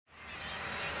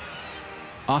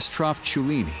Ostrov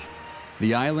Tyuleny,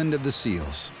 the island of the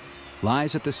seals,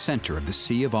 lies at the center of the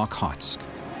Sea of Okhotsk.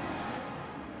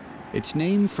 It's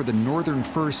named for the northern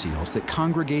fur seals that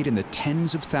congregate in the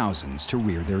tens of thousands to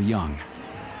rear their young.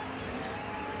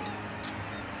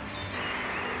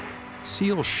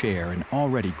 Seals share an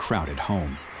already crowded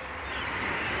home.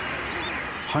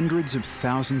 Hundreds of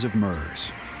thousands of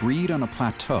murres breed on a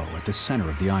plateau at the center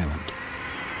of the island.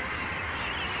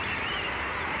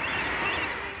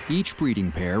 Each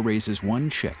breeding pair raises one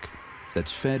chick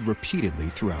that's fed repeatedly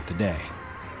throughout the day.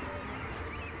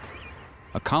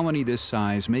 A colony this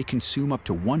size may consume up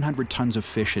to 100 tons of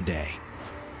fish a day,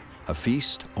 a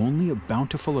feast only a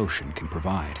bountiful ocean can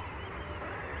provide.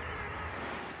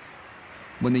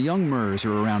 When the young murres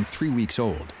are around 3 weeks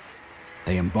old,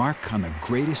 they embark on the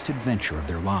greatest adventure of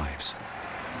their lives.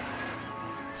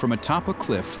 From atop a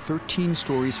cliff 13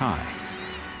 stories high,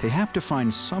 they have to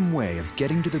find some way of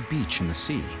getting to the beach in the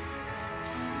sea.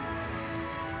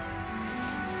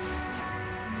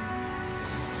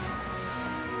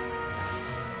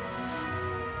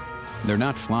 They're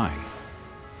not flying,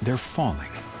 they're falling.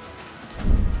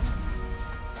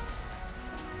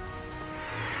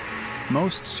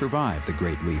 Most survive the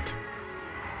Great Leap,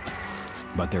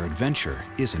 but their adventure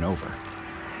isn't over.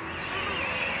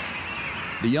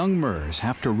 The young murres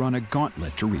have to run a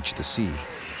gauntlet to reach the sea.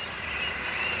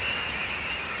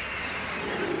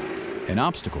 An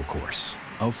obstacle course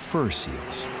of fur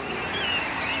seals.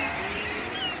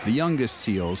 The youngest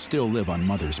seals still live on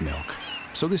mother's milk,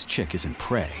 so this chick isn't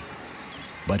prey,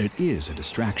 but it is a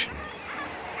distraction.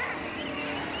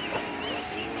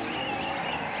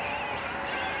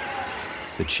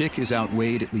 The chick is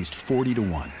outweighed at least 40 to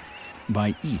 1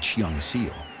 by each young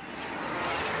seal.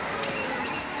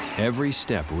 Every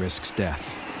step risks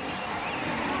death.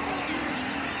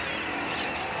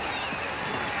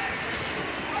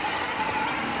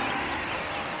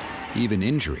 Even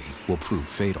injury will prove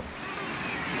fatal.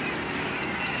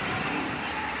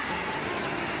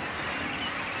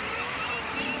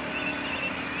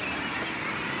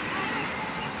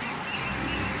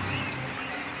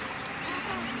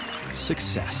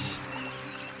 Success.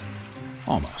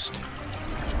 Almost.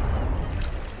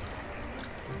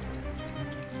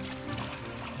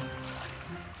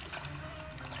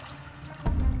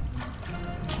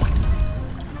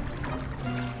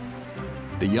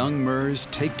 The young murres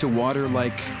take to water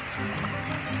like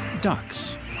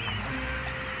ducks.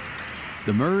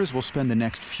 The murres will spend the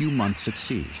next few months at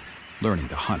sea, learning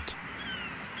to hunt.